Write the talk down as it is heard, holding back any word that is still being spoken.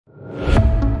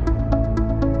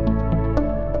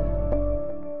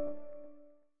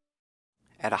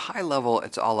At a high level,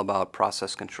 it's all about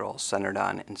process control centered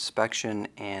on inspection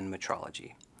and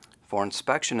metrology. For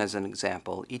inspection, as an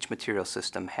example, each material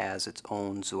system has its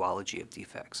own zoology of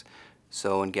defects.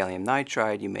 So in gallium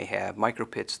nitride, you may have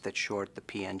micropits that short the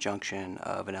PN junction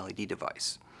of an LED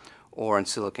device. Or in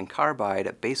silicon carbide,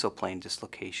 a basal plane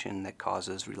dislocation that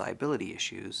causes reliability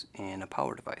issues in a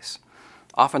power device.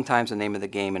 Oftentimes, the name of the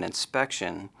game in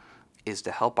inspection is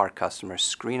to help our customers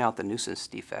screen out the nuisance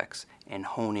defects and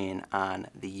hone in on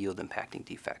the yield impacting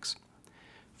defects.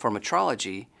 For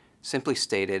metrology, simply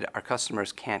stated, our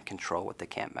customers can't control what they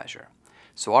can't measure.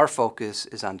 So our focus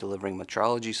is on delivering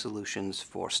metrology solutions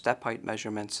for step height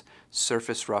measurements,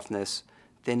 surface roughness,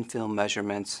 thin film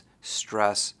measurements,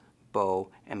 stress, bow,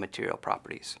 and material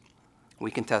properties.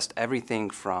 We can test everything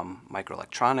from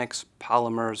microelectronics,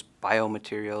 polymers,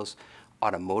 biomaterials,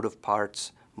 automotive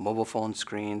parts, mobile phone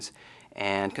screens,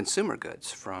 and consumer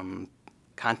goods from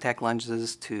contact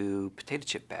lenses to potato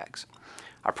chip bags.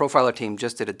 Our profiler team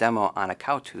just did a demo on a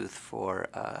cow tooth for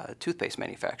a toothpaste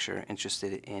manufacturer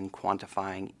interested in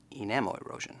quantifying enamel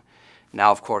erosion.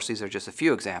 Now, of course, these are just a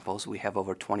few examples. We have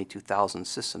over 22,000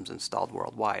 systems installed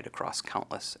worldwide across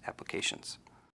countless applications.